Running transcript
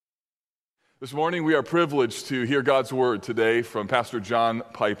This morning we are privileged to hear God's Word today from Pastor John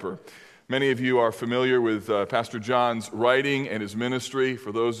Piper. Many of you are familiar with Pastor John's writing and his ministry.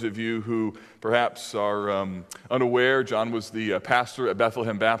 For those of you who perhaps are unaware, John was the pastor at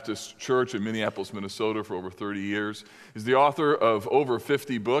Bethlehem Baptist Church in Minneapolis, Minnesota for over 30 years. He's the author of over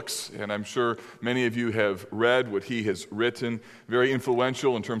 50 books, and I'm sure many of you have read what he has written. Very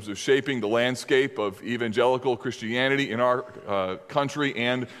influential in terms of shaping the landscape of evangelical Christianity in our country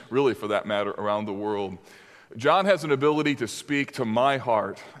and really, for that matter, around the world. John has an ability to speak to my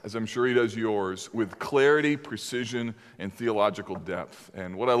heart, as I'm sure he does yours, with clarity, precision, and theological depth.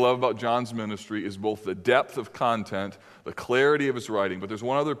 And what I love about John's ministry is both the depth of content, the clarity of his writing, but there's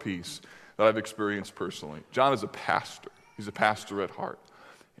one other piece that I've experienced personally. John is a pastor. He's a pastor at heart.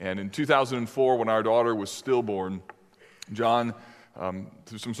 And in 2004, when our daughter was stillborn, John,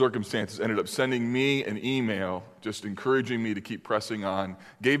 through some circumstances, ended up sending me an email just encouraging me to keep pressing on,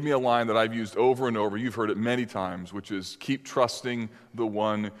 gave me a line that I've used over and over. You've heard it many times, which is, keep trusting the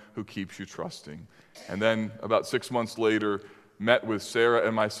one who keeps you trusting. And then about 6 months later, met with Sarah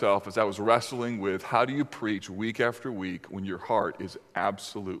and myself as I was wrestling with how do you preach week after week when your heart is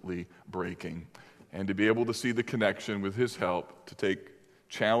absolutely breaking? And to be able to see the connection with his help to take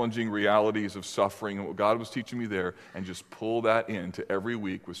challenging realities of suffering and what God was teaching me there and just pull that into every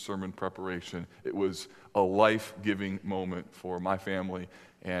week with sermon preparation. It was a life-giving moment for my family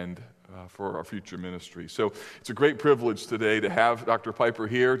and for our future ministry. So it's a great privilege today to have Dr. Piper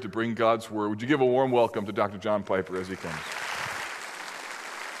here to bring God's Word. Would you give a warm welcome to Dr. John Piper as he comes?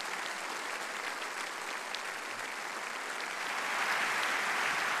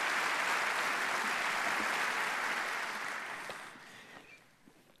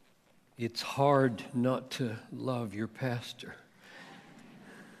 It's hard not to love your pastor,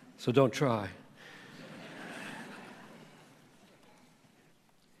 so don't try.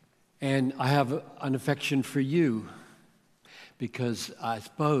 And I have an affection for you because I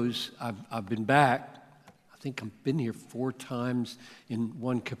suppose I've been back. I think I've been here 4 times in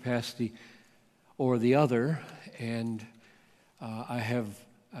one capacity or the other, and I've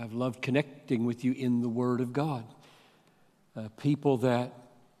loved connecting with you in the Word of God. People that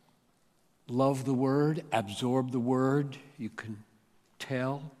love the Word, absorb the Word. You can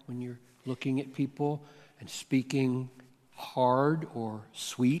tell when you're looking at people and speaking hard or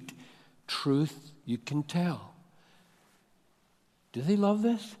sweet truth. You can tell. Do they love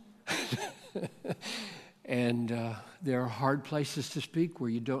this? And there are hard places to speak where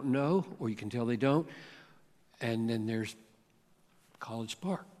you don't know, or you can tell they don't. And then there's College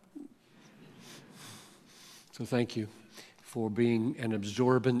Park. So thank you for being an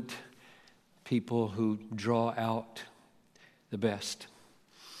absorbent people who draw out the best.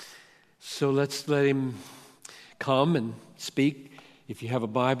 So let's let him come and speak. If you have a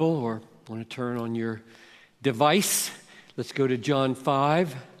Bible or want to turn on your device, let's go to John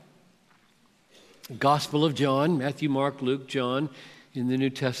 5. Gospel of John, Matthew, Mark, Luke, John in the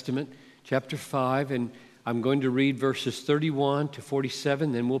New Testament, chapter 5. And I'm going to read verses 31 to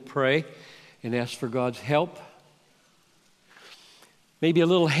 47, then we'll pray and ask for God's help. Maybe a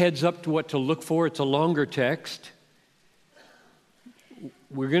little heads up to what to look for. It's a longer text.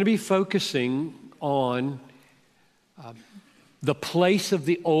 We're going to be focusing on the place of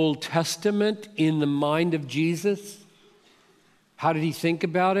the Old Testament in the mind of Jesus. How did he think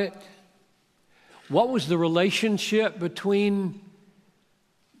about it? What was the relationship between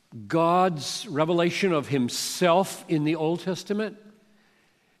God's revelation of himself in the Old Testament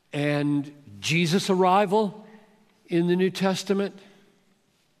and Jesus' arrival in the New Testament?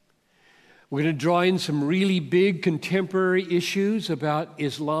 We're going to draw in some really big contemporary issues about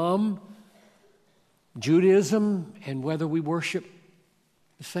Islam, Judaism, and whether we worship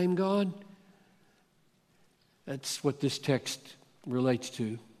the same God. That's what this text relates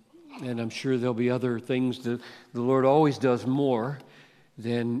to. And I'm sure there'll be other things that the Lord always does more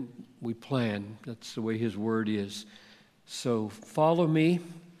than we plan. That's the way his word is. So follow me,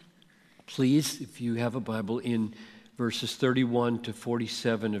 please, if you have a Bible, in verses 31 to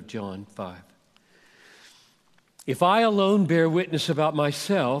 47 of John 5. If I alone bear witness about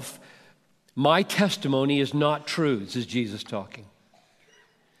myself, my testimony is not true. This is Jesus talking.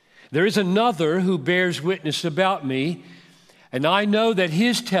 There is another who bears witness about me, and I know that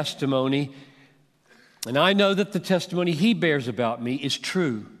his testimony, and I know that the testimony he bears about me is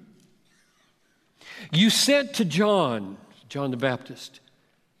true. You sent to John the Baptist,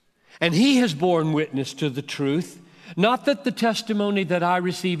 and he has borne witness to the truth. Not that the testimony that I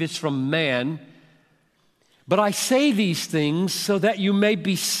receive is from man, but I say these things so that you may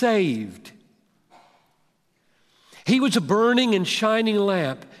be saved. He was a burning and shining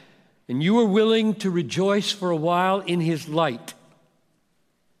lamp and you were willing to rejoice for a while in his light.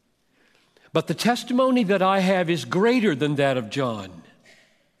 But the testimony that I have is greater than that of John.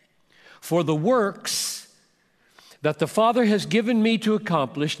 For the works that the Father has given me to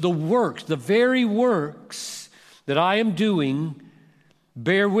accomplish, the very works that I am doing,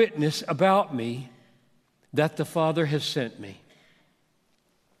 bear witness about me that the Father has sent me.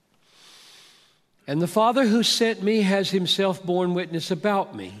 And the Father who sent me has himself borne witness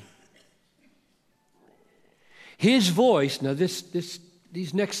about me. His voice, now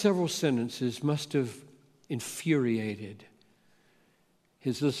these next several sentences must have infuriated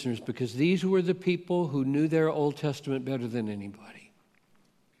his listeners, because these were the people who knew their Old Testament better than anybody.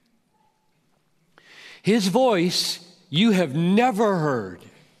 His voice you have never heard.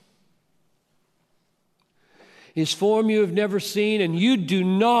 His form you have never seen, and you do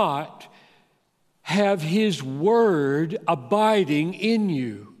not have his word abiding in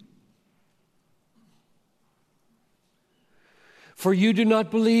you. For you do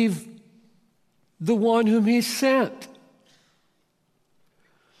not believe the one whom he sent.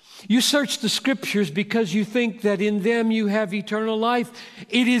 You search the Scriptures because you think that in them you have eternal life.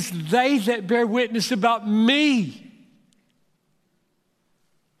 It is they that bear witness about me.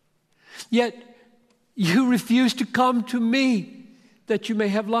 Yet you refuse to come to me that you may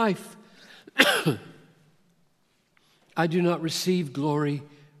have life. I do not receive glory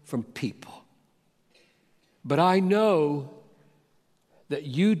from people, but I know that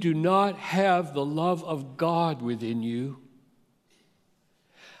you do not have the love of God within you.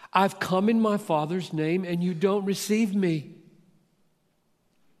 I've come in my Father's name, and you don't receive me.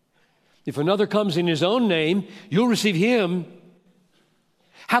 If another comes in his own name, you'll receive him.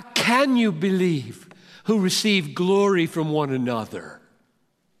 How can you believe who receive glory from one another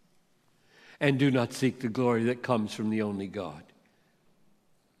and do not seek the glory that comes from the only God?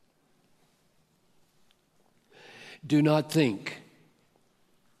 Do not think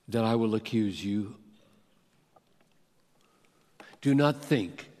that I will accuse you. Do not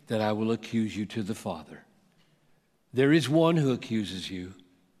think that I will accuse you to the Father. There is one who accuses you,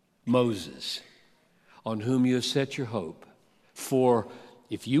 Moses, on whom you have set your hope. For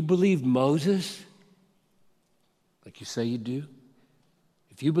if you believed Moses, like you say you do,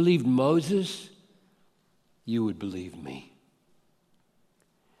 if you believed Moses, you would believe me.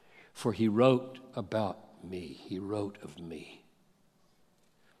 For he wrote about me. He wrote of me.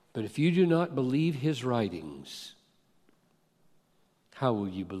 But if you do not believe his writings, how will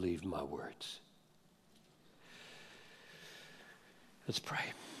you believe my words? Let's pray.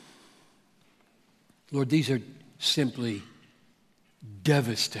 Lord, these are simply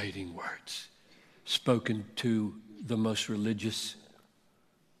devastating words spoken to the most religious,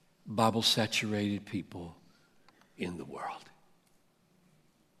 Bible-saturated people in the world.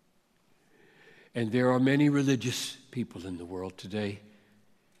 And there are many religious people in the world today.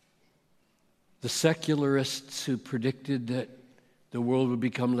 The secularists who predicted that the world would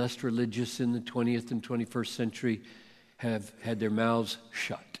become less religious in the 20th and 21st century have had their mouths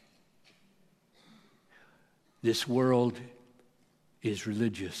shut. This world is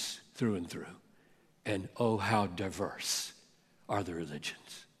religious through and through. And oh, how diverse are the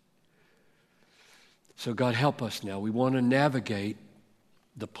religions. So God, help us now. We want to navigate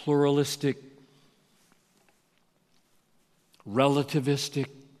the pluralistic, relativistic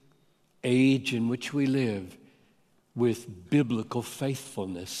age in which we live with biblical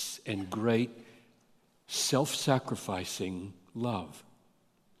faithfulness and great self-sacrificing love.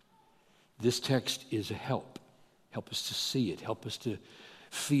 This text is a help. Help us to see it. Help us to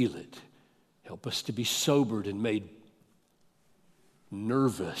feel it. Help us to be sobered and made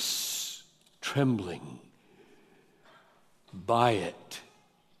nervous, trembling by it,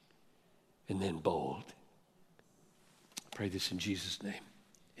 and then bold. I pray this in Jesus' name.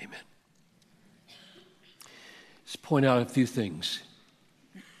 Amen. Let's point out a few things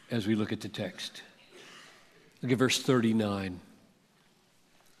as we look at the text. Look at verse 39.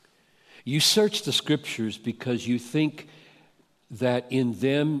 You search the Scriptures because you think that in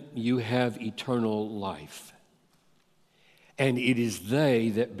them you have eternal life, and it is they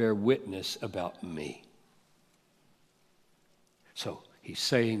that bear witness about me. So he's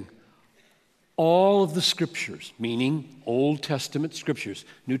saying all of the Scriptures, meaning Old Testament Scriptures.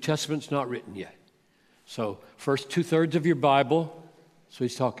 New Testament's not written yet. So first 2/3 of your Bible, that's what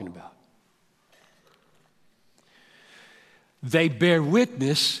he's talking about. They bear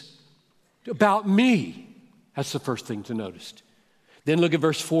witness about me. That's the first thing to notice. Then look at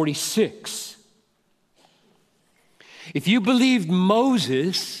verse 46. If you believed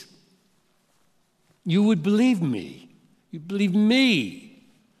Moses, you would believe me. You'd believe me.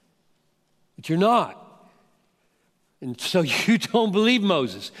 But you're not. And so you don't believe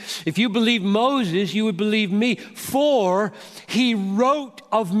Moses. If you believe Moses, you would believe me, for he wrote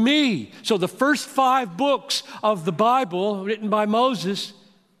of me. So the first 5 books of the Bible written by Moses,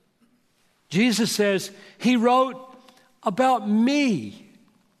 Jesus says he wrote about me.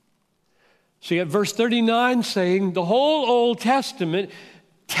 So you have verse 39 saying the whole Old Testament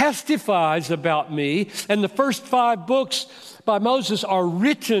testifies about me, and the first 5 books by Moses are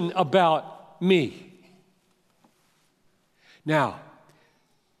written about me. Now,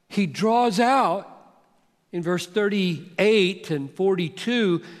 he draws out in verse 38 and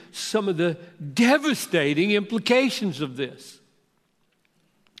 42 some of the devastating implications of this.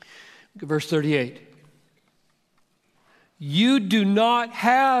 Look at verse 38. You do not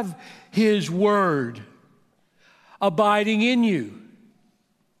have his word abiding in you.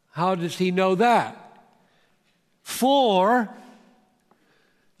 How does he know that? For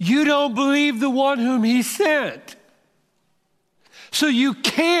you don't believe the one whom he sent. So you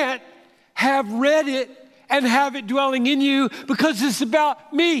can't have read it and have it dwelling in you because it's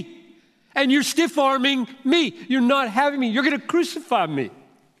about me. And you're stiff-arming me. You're not having me. You're going to crucify me.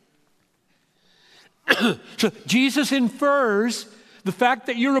 So Jesus infers the fact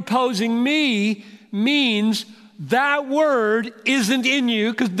that you're opposing me means that word isn't in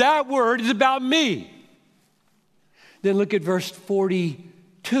you because that word is about me. Then look at verse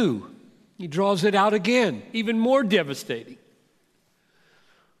 42. He draws it out again, even more devastating.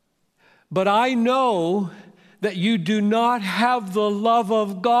 But I know that you do not have the love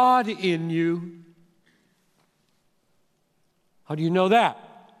of God in you. How do you know that?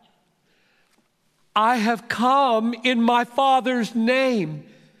 I have come in my Father's name,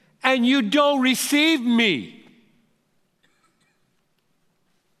 and you don't receive me.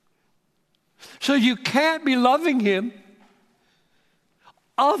 So you can't be loving him.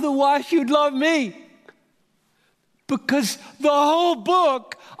 Otherwise, you'd love me. Because the whole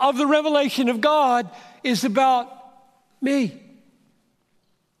book of the revelation of God is about me.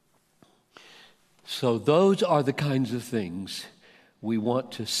 So those are the kinds of things we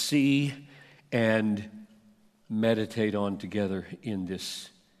want to see and meditate on together in this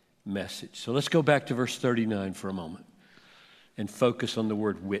message. So let's go back to verse 39 for a moment and focus on the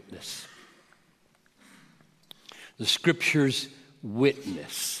word witness. The Scriptures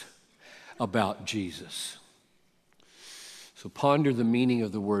witness about Jesus. So ponder the meaning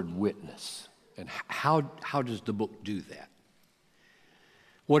of the word witness. And how does the book do that?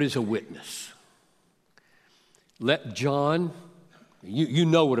 What is a witness? Let John, you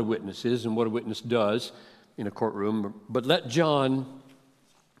know what a witness is and what a witness does in a courtroom, but let John,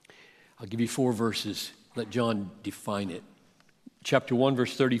 I'll give you 4 verses, let John define it. Chapter 1,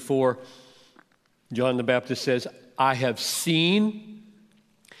 verse 34, John the Baptist says, I have seen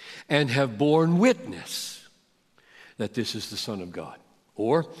and have borne witness that this is the Son of God.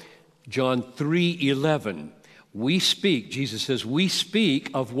 Or John 3:11, we speak, Jesus says, we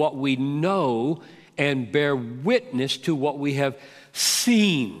speak of what we know and bear witness to what we have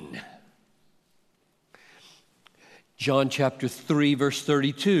seen. John chapter 3, verse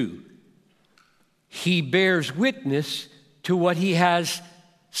 32, he bears witness to what he has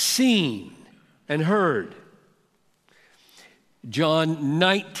seen and heard. John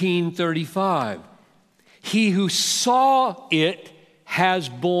 19:35, he who saw it has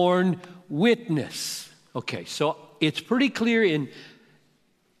borne witness. Okay, so it's pretty clear in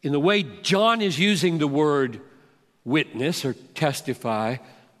the way John is using the word witness or testify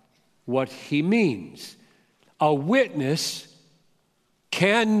what he means. A witness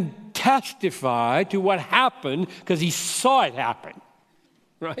can testify to what happened because he saw it happen,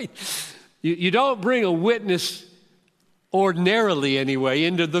 right? You don't bring a witness, ordinarily anyway,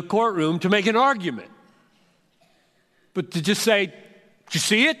 into the courtroom to make an argument. But to just say, did you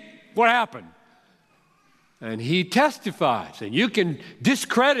see it? What happened? And he testifies. And you can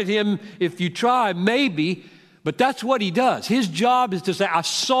discredit him if you try, maybe, but that's what he does. His job is to say, I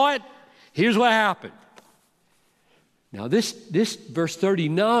saw it, here's what happened. Now this verse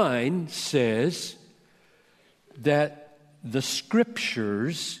 39 says that the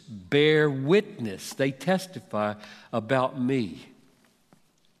Scriptures bear witness. They testify about me.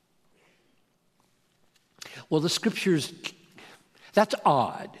 Well, the Scriptures, that's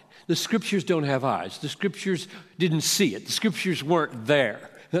odd. The Scriptures don't have eyes. The Scriptures didn't see it. The Scriptures weren't there.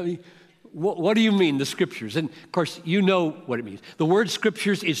 I mean, what do you mean, the Scriptures? And, of course, you know what it means. The word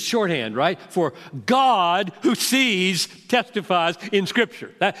Scriptures is shorthand, right? For God who sees testifies in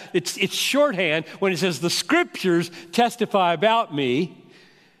Scripture. It's shorthand when it says the Scriptures testify about me.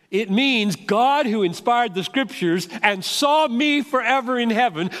 It means God, who inspired the Scriptures and saw me forever in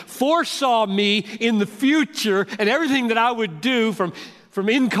heaven, foresaw me in the future and everything that I would do from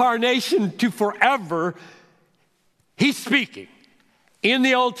incarnation to forever. He's speaking in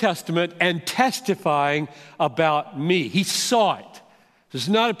the Old Testament and testifying about me. He saw it. This is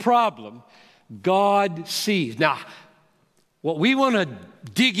not a problem. God sees. Now, what we want to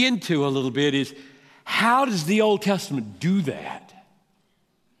dig into a little bit is, how does the Old Testament do that?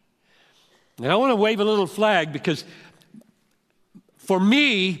 And I want to wave a little flag, because for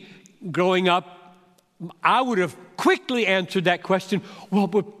me, growing up, I would have quickly answered that question, well,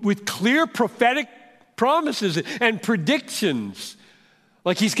 with clear prophetic promises and predictions,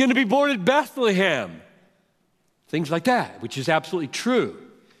 like he's going to be born at Bethlehem, things like that, which is absolutely true.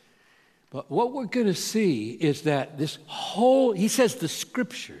 But what we're going to see is that this whole, he says the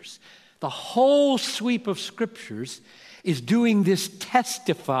Scriptures, the whole sweep of Scriptures is doing this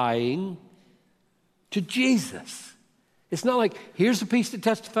testifying to Jesus. It's not like, here's a piece that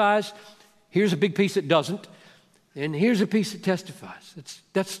testifies, here's a big piece that doesn't, and here's a piece that testifies.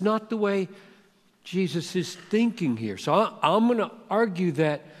 That's not the way Jesus is thinking here. So I'm going to argue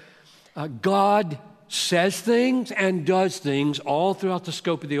that God says things and does things all throughout the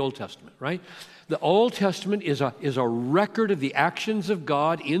scope of the Old Testament, right? The Old Testament is a record of the actions of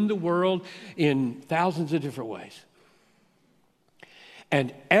God in the world in thousands of different ways.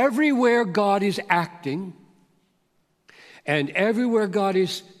 And everywhere God is acting and everywhere God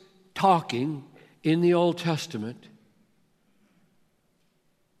is talking in the Old Testament,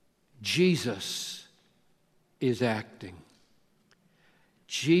 Jesus is acting.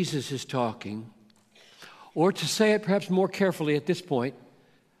 Jesus is talking. Or to say it perhaps more carefully at this point,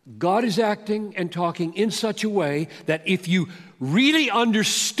 God is acting and talking in such a way that if you really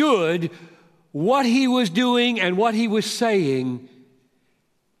understood what he was doing and what he was saying,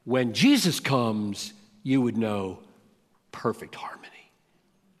 when Jesus comes, you would know perfect harmony.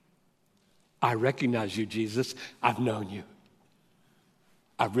 I recognize you, Jesus. I've known you.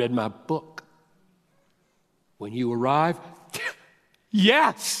 I've read my book. When you arrive,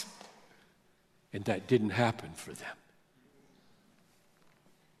 yes! And that didn't happen for them.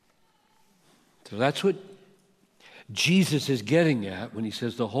 So that's what Jesus is getting at when he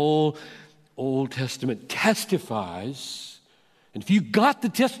says the whole Old Testament testifies. And if you got the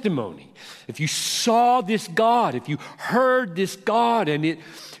testimony, if you saw this God, if you heard this God, and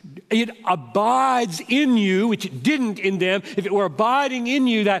it abides in you, which it didn't in them, if it were abiding in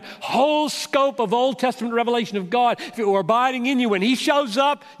you, that whole scope of Old Testament revelation of God, if it were abiding in you when he shows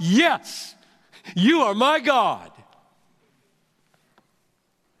up, yes, you are my God.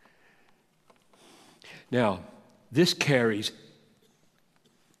 Now, this carries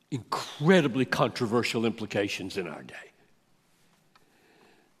incredibly controversial implications in our day.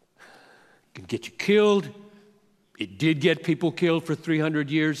 It can get you killed. It did get people killed for 300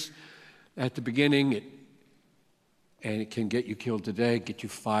 years at the beginning. And it can get you killed today, get you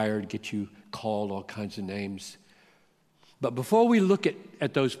fired, get you called all kinds of names. But before we look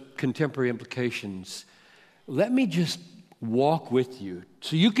at those contemporary implications, let me just walk with you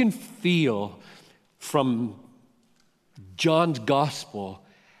so you can feel from John's gospel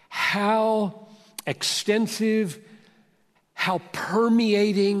how extensive, how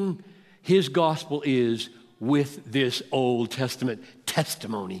permeating his gospel is with this Old Testament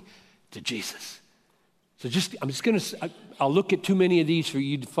testimony to Jesus. So I'll look at too many of these for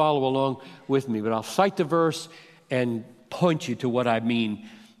you to follow along with me, but I'll cite the verse and point you to what I mean.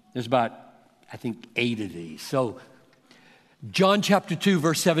 There's about, I think, 8 of these. So John chapter 2,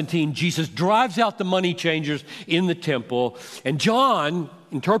 verse 17, Jesus drives out the money changers in the temple, and John,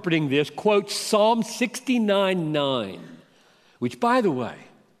 interpreting this, quotes Psalm 69:9, which, by the way,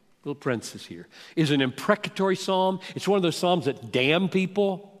 little parenthesis here, is an imprecatory psalm. It's one of those psalms that damn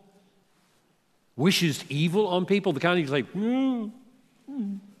people, wishes evil on people, the kind of like,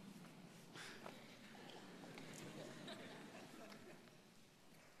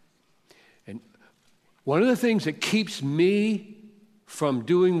 And one of the things that keeps me from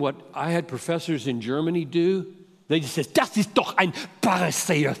doing what I had professors in Germany do, they just say, das ist doch ein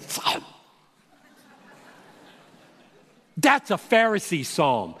Pharisäer-Psalm. That's a Pharisee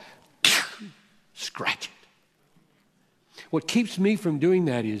psalm. Scratch it. What keeps me from doing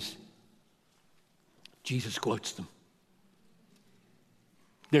that is Jesus quotes them.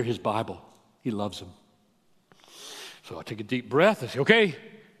 They're his Bible. He loves them. So I take a deep breath. I say, okay,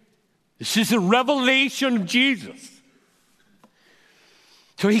 this is a revelation of Jesus.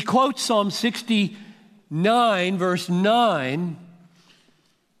 So he quotes Psalm 69, verse 9.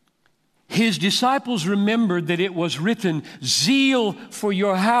 his disciples remembered that it was written, "Zeal for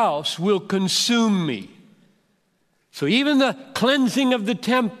your house will consume me." So even the cleansing of the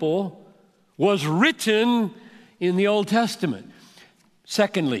temple was written in the Old Testament.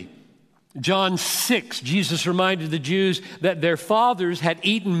 Secondly, John 6, Jesus reminded the Jews that their fathers had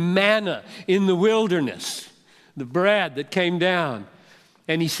eaten manna in the wilderness, the bread that came down.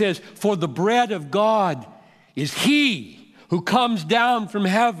 And he says, "For the bread of God is he who comes down from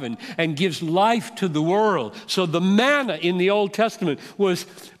heaven and gives life to the world." So the manna in the Old Testament was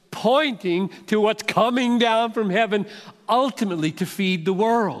pointing to what's coming down from heaven, ultimately to feed the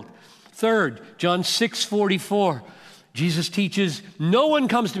world. Third, John 6:44, Jesus teaches, "No one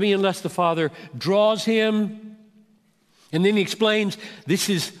comes to me unless the Father draws him." And then he explains this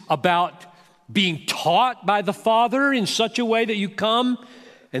is about being taught by the Father in such a way that you come.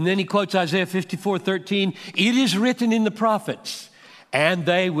 And then he quotes Isaiah 54:13, "It is written in the prophets, and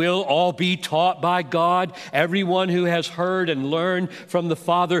they will all be taught by God. Everyone who has heard and learned from the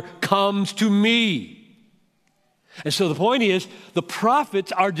Father comes to me." And so the point is, the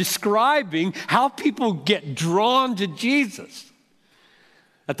prophets are describing how people get drawn to Jesus.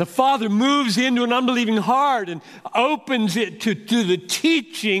 That the Father moves into an unbelieving heart and opens it to the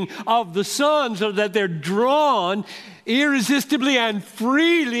teaching of the Son so that they're drawn irresistibly and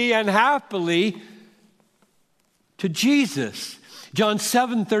freely and happily to Jesus. John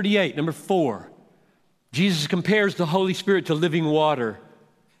 7:38, number 4. Jesus compares the Holy Spirit to living water.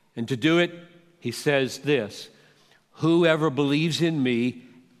 And to do it, he says this, "Whoever believes in me,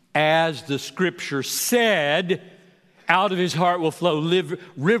 as the Scripture said, out of his heart will flow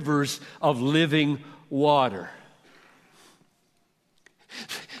rivers of living water."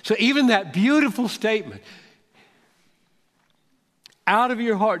 So even that beautiful statement, out of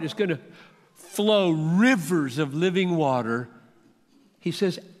your heart is going to flow rivers of living water, he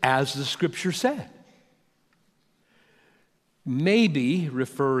says, as the Scripture said. Maybe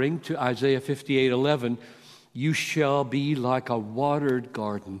referring to Isaiah 58:11, "You shall be like a watered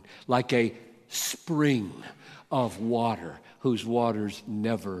garden, like a spring of water whose waters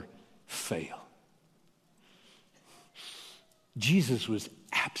never fail." Jesus was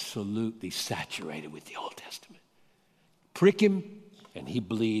absolutely saturated with the Old Testament. Prick him and he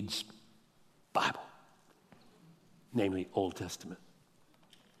bleeds Bible, namely Old Testament.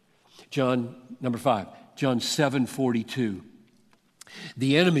 Number 5, John 7:42.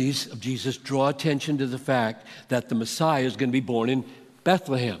 The enemies of Jesus draw attention to the fact that the Messiah is going to be born in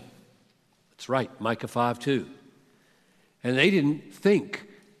Bethlehem. That's right, Micah 5:2. And they didn't think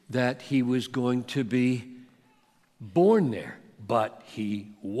that he was going to be born there, but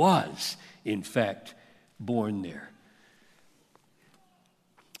he was, in fact, born there.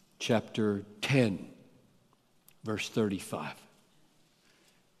 Chapter 10, verse 35.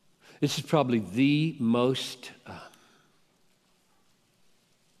 This is probably the most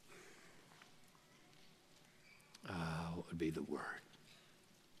what would be the word?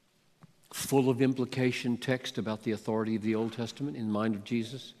 Full of implication text about the authority of the Old Testament in the mind of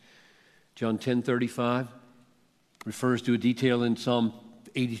Jesus. John 10:35 refers to a detail in Psalm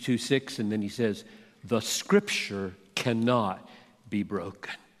 82:6, and then he says, "The Scripture cannot be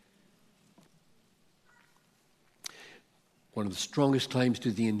broken." One of the strongest claims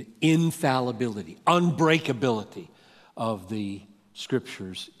to the infallibility, unbreakability of the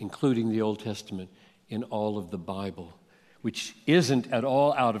Scriptures, including the Old Testament, in all of the Bible, which isn't at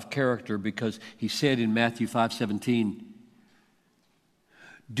all out of character because he said in Matthew 5:17,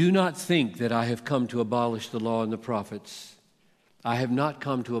 "Do not think that I have come to abolish the law and the prophets. I have not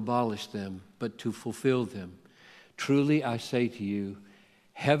come to abolish them, but to fulfill them. Truly I say to you,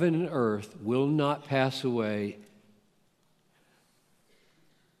 heaven and earth will not pass away,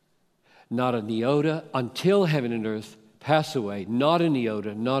 not an iota, until heaven and earth pass away. Not an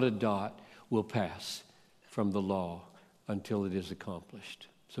iota, not a dot will pass from the law until it is accomplished."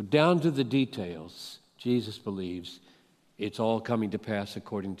 So down to the details, Jesus believes it's all coming to pass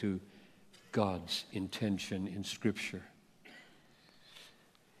according to God's intention in Scripture.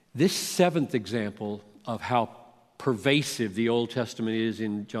 This seventh example of how pervasive the Old Testament is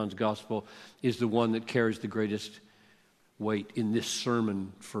in John's Gospel is the one that carries the greatest weight in this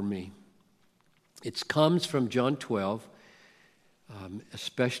sermon for me. It comes from John 12,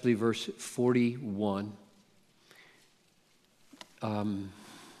 especially verse 41.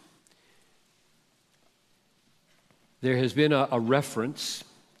 There has been a reference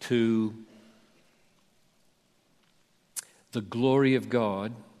to the glory of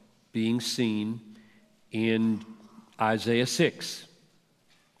God being seen in Isaiah 6.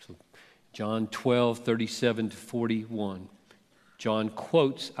 So John 12:37 to 41. John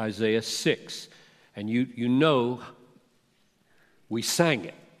quotes Isaiah 6, and you know we sang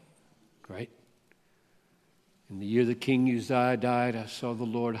it, right? In the year that King Uzziah died, I saw the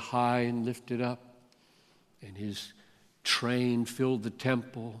Lord high and lifted up, and his train filled the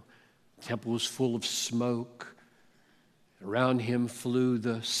temple. The temple was full of smoke. Around him flew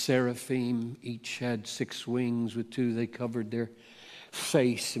the seraphim. Each had 6 wings. With 2 they covered their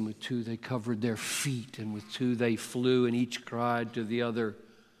face, and with 2 they covered their feet, and with 2 they flew, and each cried to the other,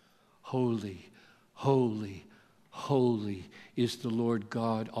 Holy, holy, holy is the Lord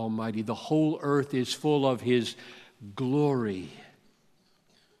God Almighty. The whole earth is full of his glory.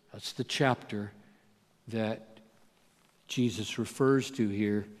 That's the chapter that Jesus refers to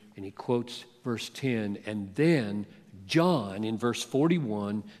here, and he quotes verse 10. And then John in verse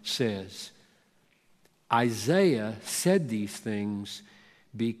 41 says, Isaiah said these things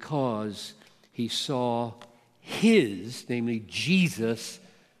because he saw his, namely Jesus'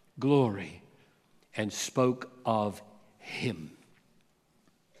 glory, and spoke of him.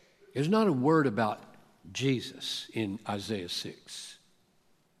 There's not a word about Jesus in Isaiah 6,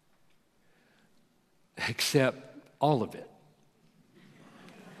 except all of it.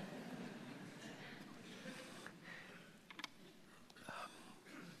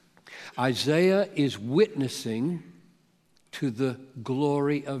 Isaiah is witnessing to the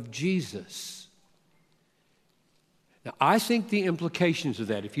glory of Jesus. Now, I think the implications of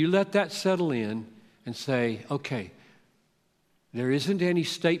that, if you let that settle in and say, okay, there isn't any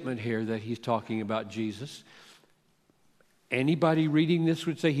statement here that he's talking about Jesus. Anybody reading this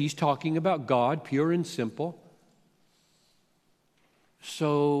would say he's talking about God, pure and simple.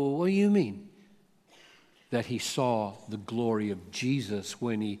 So, what do you mean? That he saw the glory of Jesus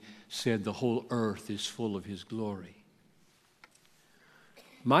when he said the whole earth is full of his glory.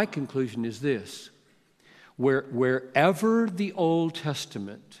 My conclusion is this: wherever the Old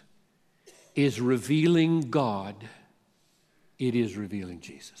Testament is revealing God, it is revealing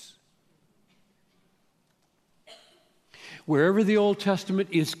Jesus. Wherever the Old Testament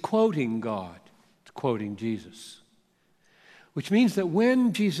is quoting God, it's quoting Jesus. Which means that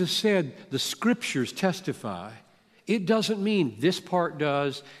when Jesus said the Scriptures testify, it doesn't mean this part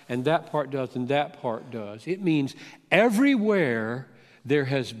does and that part does and that part does. It means everywhere there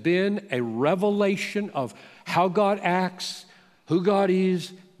has been a revelation of how God acts, who God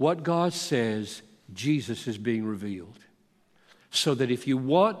is, what God says, Jesus is being revealed. So that if you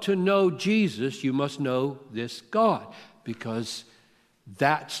want to know Jesus, you must know this God, because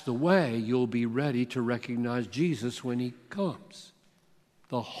that's the way you'll be ready to recognize Jesus when he comes.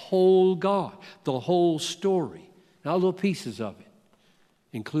 The whole God, the whole story, not little pieces of it,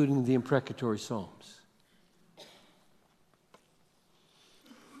 including the imprecatory Psalms.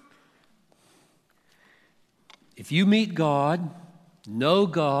 If you meet God, know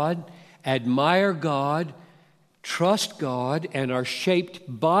God, admire God, trust God, and are shaped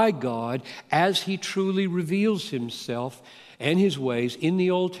by God as he truly reveals himself and his ways in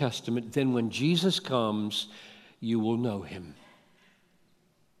the Old Testament, then when Jesus comes, you will know him.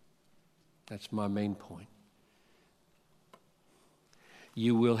 That's my main point.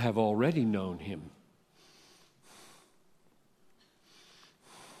 You will have already known him.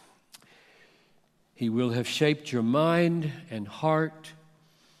 He will have shaped your mind and heart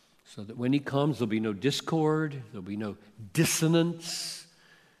so that when he comes, there'll be no discord, there'll be no dissonance,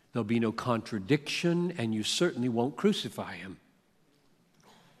 there'll be no contradiction, and you certainly won't crucify him.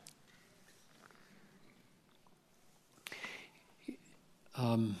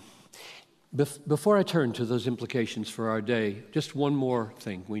 Before I turn to those implications for our day, just one more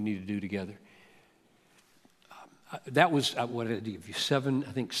thing we need to do together. That was, what did I give you?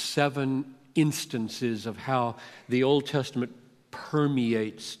 7 instances of how the Old Testament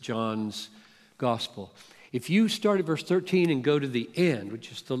permeates John's gospel. If you start at verse 13 and go to the end,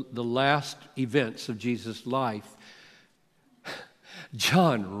 which is the last events of Jesus' life,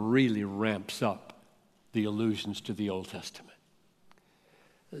 John really ramps up the allusions to the Old Testament.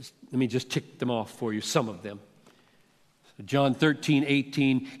 Let me just tick them off for you, some of them. So John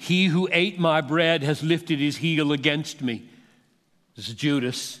 13:18, he who ate my bread has lifted his heel against me. This is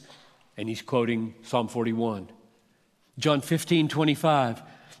Judas, and he's quoting Psalm 41. John 15:25,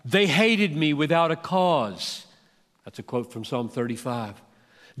 they hated me without a cause. That's a quote from Psalm 35.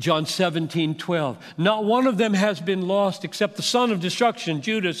 John 17:12, not one of them has been lost except the son of destruction,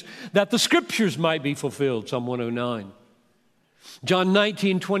 Judas, that the scriptures might be fulfilled, Psalm 109. John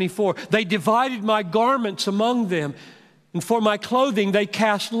 19:24, they divided my garments among them, and for my clothing they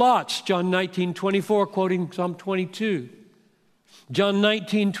cast lots, John 19:24, quoting Psalm 22. John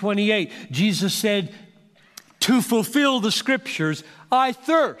 19:28, Jesus said, To fulfill the Scriptures, I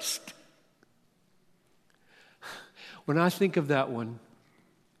thirst. When I think of that one,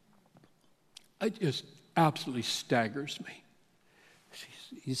 it just absolutely staggers me.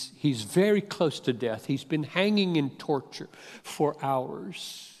 He's very close to death. He's been hanging in torture for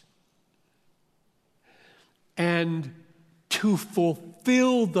hours. And to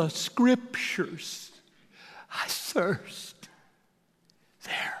fulfill the Scriptures, I thirst.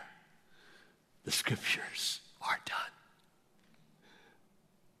 There, the Scriptures are done.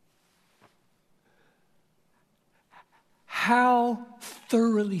 How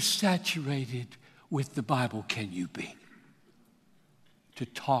thoroughly saturated with the Bible can you be to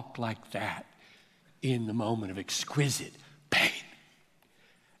talk like that in the moment of exquisite pain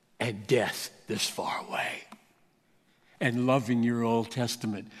and death this far away, and loving your Old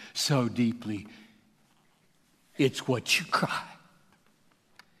Testament so deeply it's what you cry,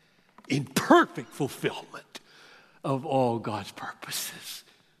 in perfect fulfillment of all God's purposes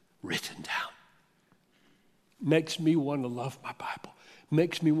written down. Makes me want to love my Bible.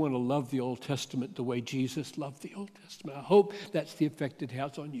 Makes me want to love the Old Testament the way Jesus loved the Old Testament. I hope that's the effect it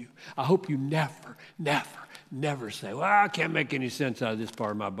has on you. I hope you never, never, never say, well, I can't make any sense out of this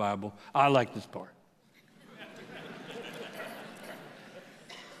part of my Bible. I like this part.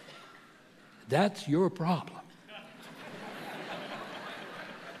 That's your problem.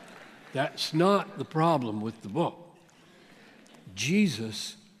 That's not the problem with the book.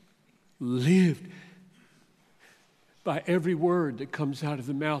 Jesus lived by every word that comes out of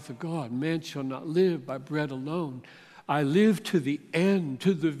the mouth of God. Man shall not live by bread alone. I live to the end,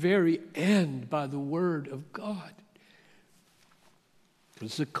 to the very end, by the word of God.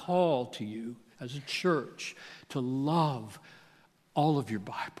 It's a call to you as a church to love all of your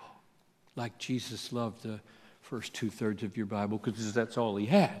Bible like Jesus loved the first 2/3 of your Bible, because that's all he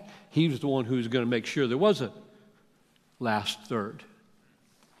had. He was the one who was going to make sure there was a last third.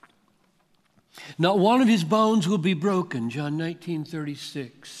 Not one of his bones will be broken, John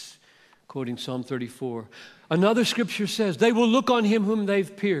 19:36, quoting Psalm 34. Another scripture says, they will look on him whom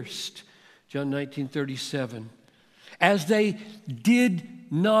they've pierced, John 19:37. As they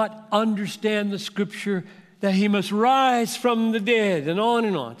did not understand the scripture that he must rise from the dead, and on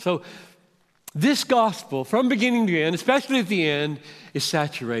and on. So this gospel, from beginning to end, especially at the end, is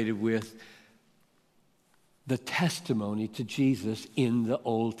saturated with the testimony to Jesus in the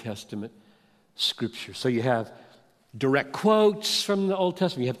Old Testament Scripture. So you have direct quotes from the Old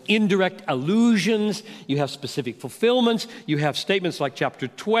Testament. You have indirect allusions. You have specific fulfillments. You have statements like chapter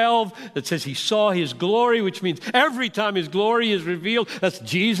 12 that says he saw his glory, which means every time his glory is revealed, that's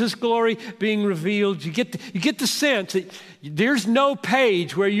Jesus' glory being revealed. You get the sense that there's no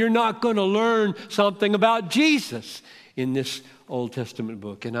page where you're not going to learn something about Jesus in this Old Testament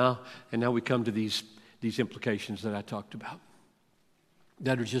book. And now we come to these implications that I talked about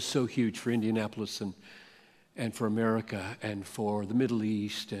that are just so huge for Indianapolis and for America and for the Middle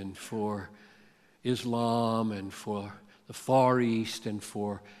East and for Islam and for the Far East and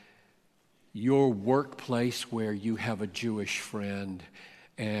for your workplace where you have a Jewish friend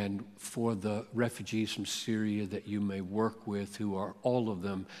and for the refugees from Syria that you may work with, who are all of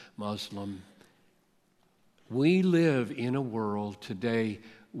them Muslim. We live in a world today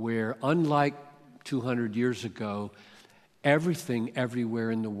where, unlike 200 years ago, everything everywhere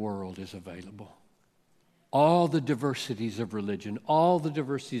in the world is available. All the diversities of religion, all the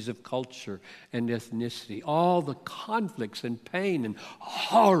diversities of culture and ethnicity, all the conflicts and pain and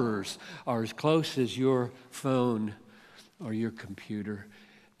horrors are as close as your phone or your computer.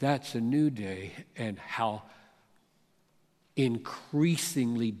 That's a new day, and how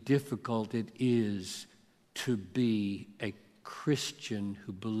increasingly difficult it is to be a Christian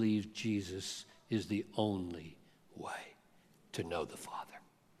who believes Jesus is the only way to know the Father.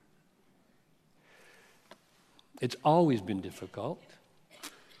 It's always been difficult.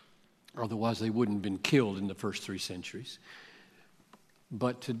 Otherwise, they wouldn't have been killed in the first 3 centuries.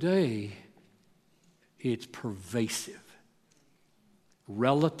 But today, it's pervasive.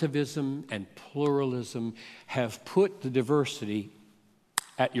 Relativism and pluralism have put the diversity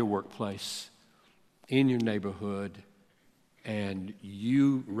at your workplace, in your neighborhood, and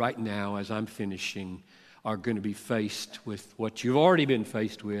you right now, as I'm finishing, are going to be faced with what you've already been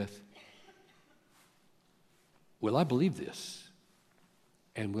faced with. Will I believe this?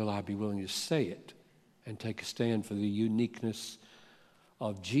 And will I be willing to say it and take a stand for the uniqueness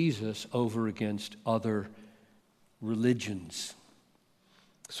of Jesus over against other religions?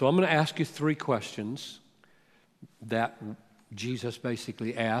 So I'm going to ask you 3 questions that Jesus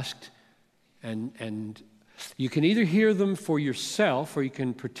basically asked, and you can either hear them for yourself or you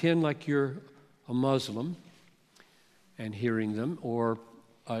can pretend like you're a Muslim and hearing them, or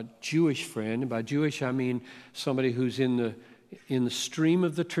a Jewish friend. And by Jewish, I mean somebody who's in the stream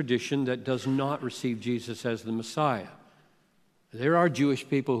of the tradition that does not receive Jesus as the Messiah. There are Jewish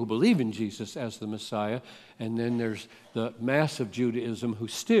people who believe in Jesus as the Messiah, and then there's the mass of Judaism who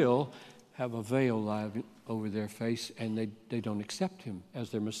still have a veil lying over their face, and they don't accept him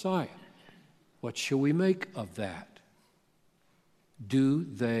as their Messiah. What shall we make of that? Do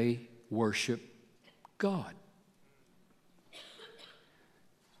they worship God?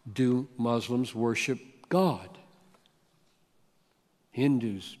 Do Muslims worship God?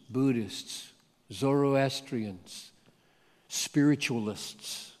 Hindus, Buddhists, Zoroastrians,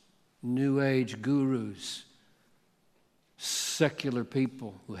 spiritualists, New Age gurus, secular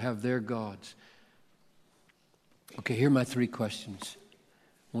people who have their gods. Okay, here are my 3 questions,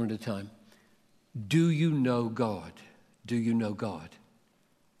 one at a time. Do you know God? Do you know God?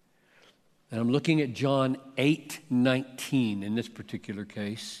 And I'm looking at John 8:19 in this particular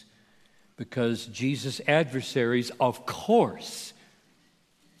case, because Jesus' adversaries, of course,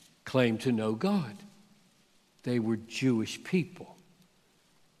 claim to know God. They were Jewish people.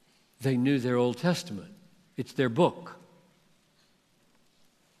 They knew their Old Testament. It's their book.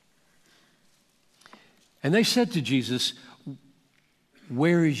 And they said to Jesus,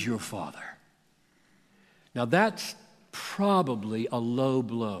 "Where is your Father?" Now that's probably a low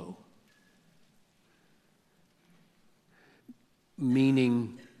blow.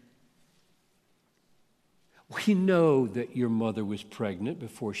 Meaning, we know that your mother was pregnant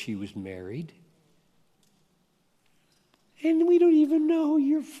before she was married. And we don't even know who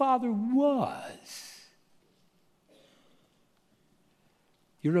your father was.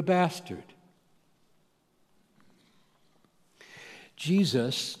 You're a bastard.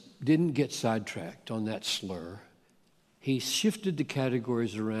 Jesus didn't get sidetracked on that slur. He shifted the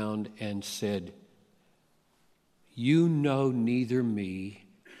categories around and said, "You know neither me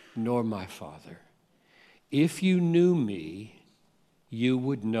nor my Father. If you knew me, you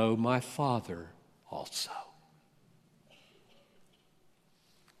would know my Father also."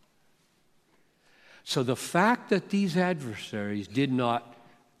 So the fact that these adversaries did not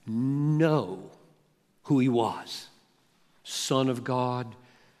know who he was, Son of God,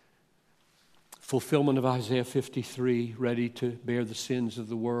 fulfillment of Isaiah 53, ready to bear the sins of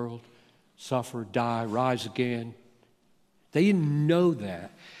the world, suffer, die, rise again. They didn't know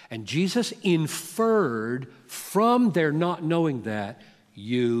that. And Jesus inferred from their not knowing that,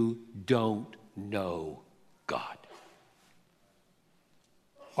 you don't know God.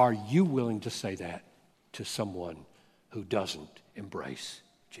 Are you willing to say that to someone who doesn't embrace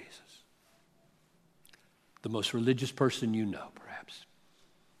Jesus? The most religious person you know, perhaps.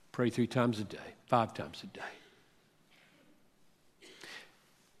 Pray 3 times a day, 5 times a day.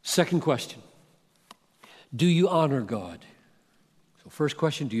 Second question, do you honor God? So first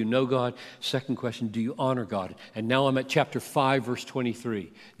question, do you know God? Second question, do you honor God? And now I'm at chapter 5, verse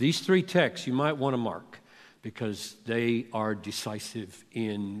 23. These 3 texts you might want to mark because they are decisive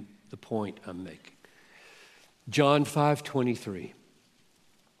in the point I'm making. John 5:23.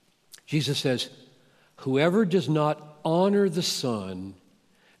 Jesus says, "Whoever does not honor the Son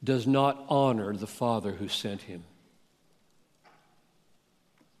does not honor the Father who sent him."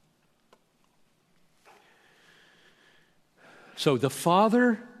 So the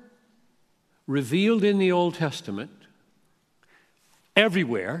Father revealed in the Old Testament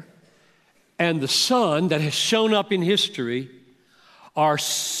everywhere, and the Son that has shown up in history are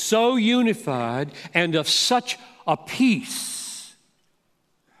so unified and of such a peace,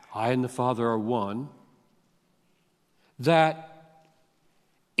 I and the Father are one, that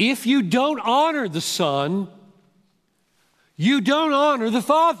if you don't honor the Son, you don't honor the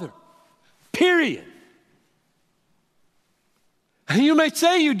Father, period. And you may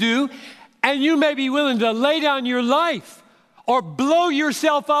say you do, and you may be willing to lay down your life or blow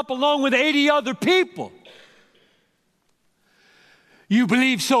yourself up along with 80 other people. You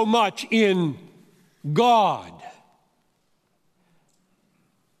believe so much in God,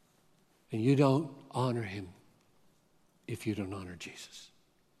 and you don't honor him if you don't honor Jesus,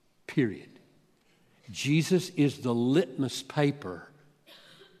 period. Jesus is the litmus paper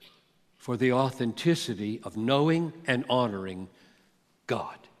for the authenticity of knowing and honoring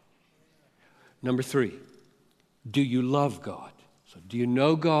God. Number 3, do you love God? So do you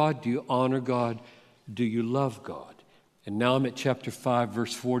know God? Do you honor God? Do you love God? And now I'm at chapter 5,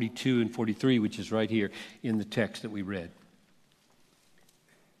 verse 42 and 43, which is right here in the text that we read.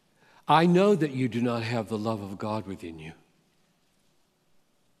 I know that you do not have the love of God within you.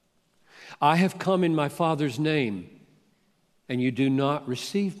 I have come in my Father's name, and you do not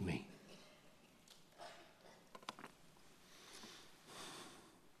receive me.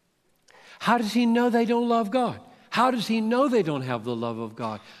 How does he know they don't love God? How does he know they don't have the love of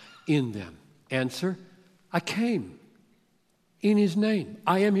God in them? Answer, I came in his name.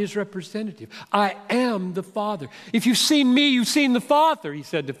 I am his representative. I am the Father. If you've seen me, you've seen the Father, he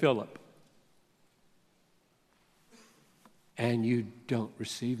said to Philip. And you don't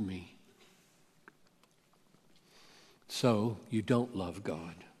receive me. So you don't love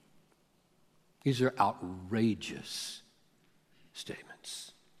God. These are outrageous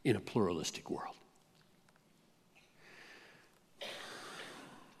statements in a pluralistic world.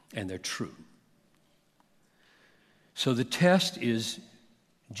 And they're true. So the test is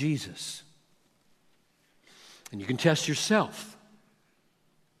Jesus. And you can test yourself.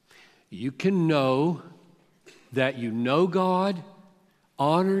 You can know that you know God,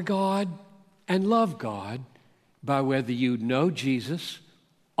 honor God, and love God by whether you know Jesus,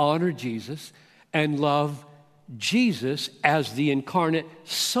 honor Jesus, and love Jesus as the incarnate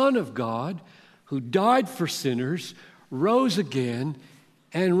Son of God who died for sinners, rose again,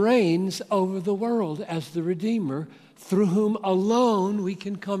 and reigns over the world as the Redeemer through whom alone we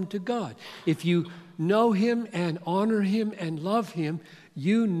can come to God. If you know him and honor him and love him,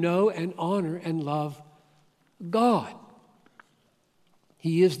 you know and honor and love God.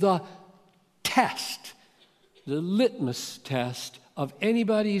 He is the test, the litmus test of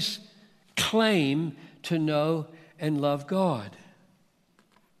anybody's claim to know and love God.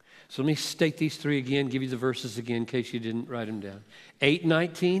 So let me state these three again, give you the verses again in case you didn't write them down.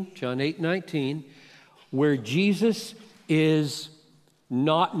 8:19, John 8:19, where Jesus is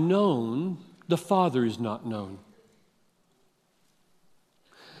not known, the Father is not known.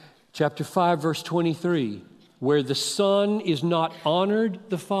 Chapter 5, verse 23, where the Son is not honored,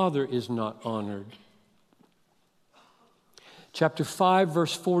 the Father is not honored. Chapter 5,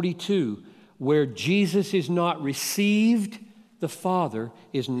 verse 42, where Jesus is not received, the Father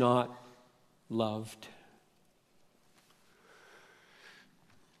is not loved.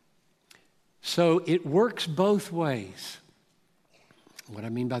 So it works both ways. What I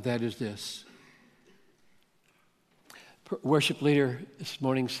mean by that is this. Worship leader this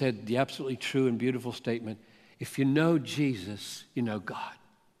morning said the absolutely true and beautiful statement, if you know Jesus, you know God.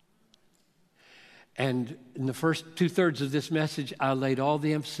 And in the first 2/3 of this message, I laid all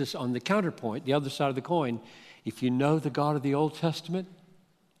the emphasis on the counterpoint, the other side of the coin. If you know the God of the Old Testament,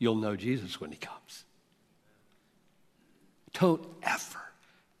 you'll know Jesus when he comes. Don't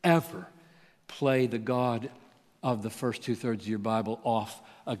ever play the God of the first 2/3 of your Bible off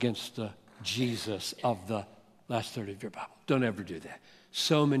against the Jesus of the last third of your Bible. Don't ever do that.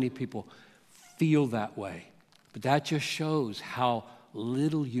 So many people feel that way. But that just shows how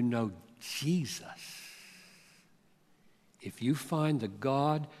little you know Jesus. If you find the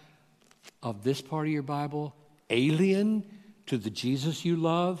God of this part of your Bible alien to the Jesus you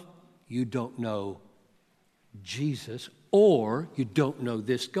love, you don't know Jesus, or you don't know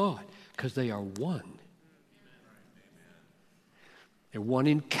this God, because they are one. They're one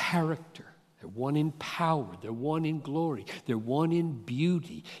in character. They're one in power. They're one in glory. They're one in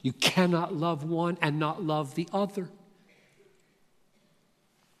beauty. You cannot love one and not love the other.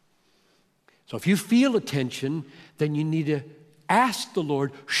 So if you feel a tension, then you need to ask the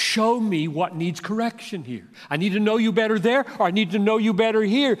Lord, show me what needs correction here. I need to know you better there, or I need to know you better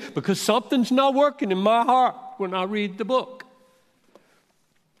here, because something's not working in my heart when I read the book.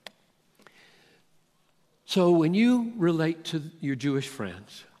 So when you relate to your Jewish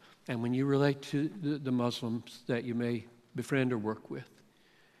friends, and when you relate to the Muslims that you may befriend or work with,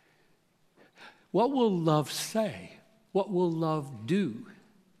 what will love say? What will love do?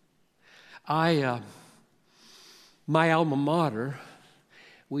 My alma mater,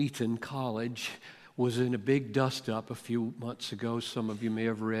 Wheaton College, was in a big dust-up a few months ago, some of you may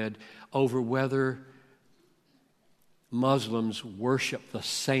have read, over whether Muslims worship the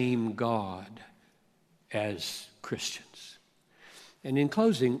same God as Christians. And in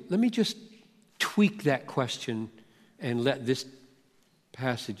closing, let me just tweak that question and let this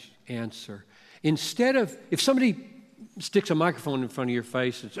passage answer. Instead of, if somebody sticks a microphone in front of your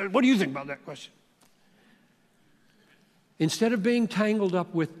face and says, what do you think about that question? Instead of being tangled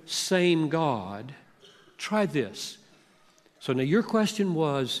up with same God, try this. So now your question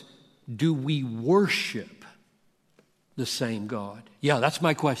was, do we worship the same God? Yeah, that's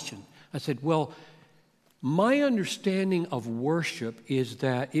my question. I said, well, my understanding of worship is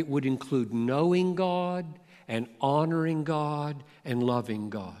that it would include knowing God and honoring God and loving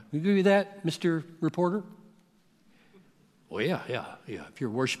God. You agree with that, Mr. Reporter? Well, yeah. If you're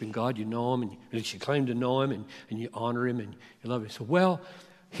worshiping God, you know him, and you claim to know him, and you honor him, and you love him. So, well,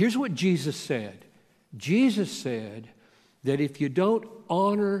 here's what Jesus said. Jesus said that if you don't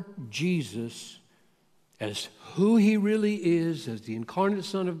honor Jesus as who he really is, as the incarnate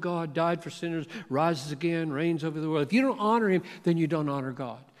Son of God, died for sinners, rises again, reigns over the world, if you don't honor him, then you don't honor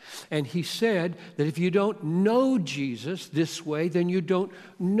God. And he said that if you don't know Jesus this way, then you don't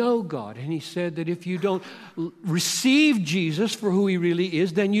know God. And he said that if you don't receive Jesus for who he really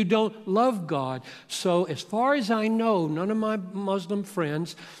is, then you don't love God. So as far as I know, none of my Muslim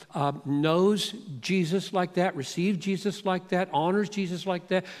friends knows Jesus like that, receives Jesus like that, honors Jesus like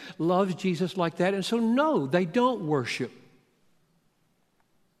that, loves Jesus like that. And so no, they don't worship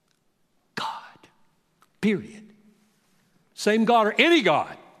God, period. Same God or any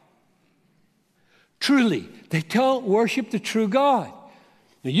God. Truly, they don't worship the true God.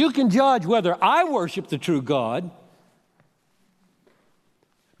 Now, you can judge whether I worship the true God,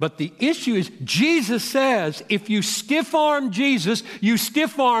 but the issue is Jesus says if you stiff-arm Jesus, you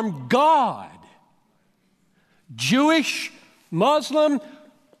stiff-arm God. Jewish, Muslim,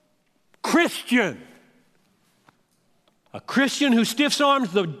 Christian. A Christian who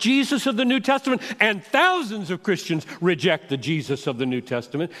stiff-arms the Jesus of the New Testament, and thousands of Christians reject the Jesus of the New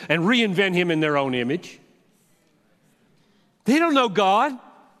Testament and reinvent him in their own image. They don't know God.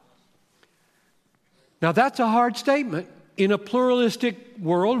 Now that's a hard statement in a pluralistic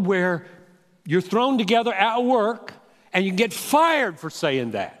world where you're thrown together at work and you get fired for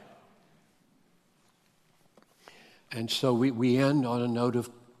saying that. And so we end on a note of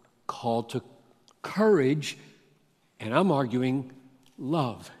call to courage. And I'm arguing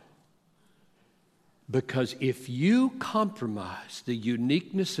love. Because if you compromise the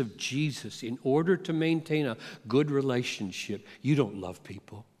uniqueness of Jesus in order to maintain a good relationship, you don't love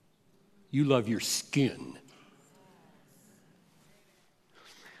people. You love your skin.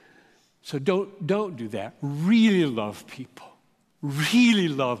 So don't do that. Really love people. Really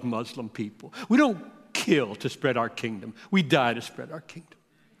love Muslim people. We don't kill to spread our kingdom. We die to spread our kingdom.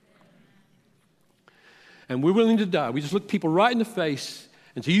 And we're willing to die. We just look people right in the face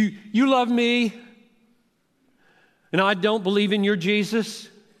and say, you love me, and I don't believe in your Jesus.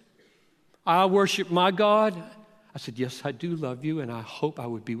 I worship my God. I said, yes, I do love you, and I hope I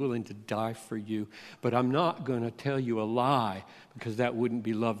would be willing to die for you. But I'm not going to tell you a lie because that wouldn't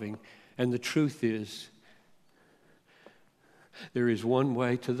be loving. And the truth is, there is one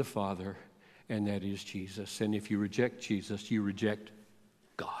way to the Father, and that is Jesus. And if you reject Jesus, you reject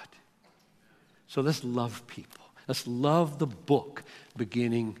God. So let's love people. Let's love the book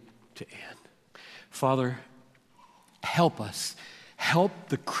beginning to end. Father, help us. Help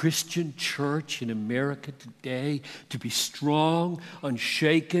the Christian church in America today to be strong,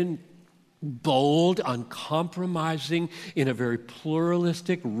 unshaken, bold, uncompromising in a very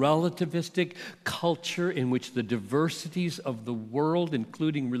pluralistic, relativistic culture in which the diversities of the world,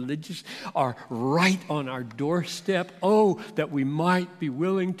 including religious, are right on our doorstep. Oh, that we might be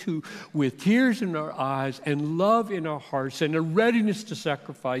willing to, with tears in our eyes and love in our hearts and a readiness to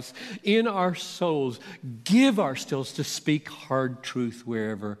sacrifice in our souls, give ourselves to speak hard truth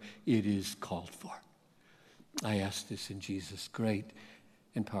wherever it is called for. I ask this in Jesus' great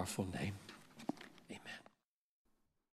and powerful name.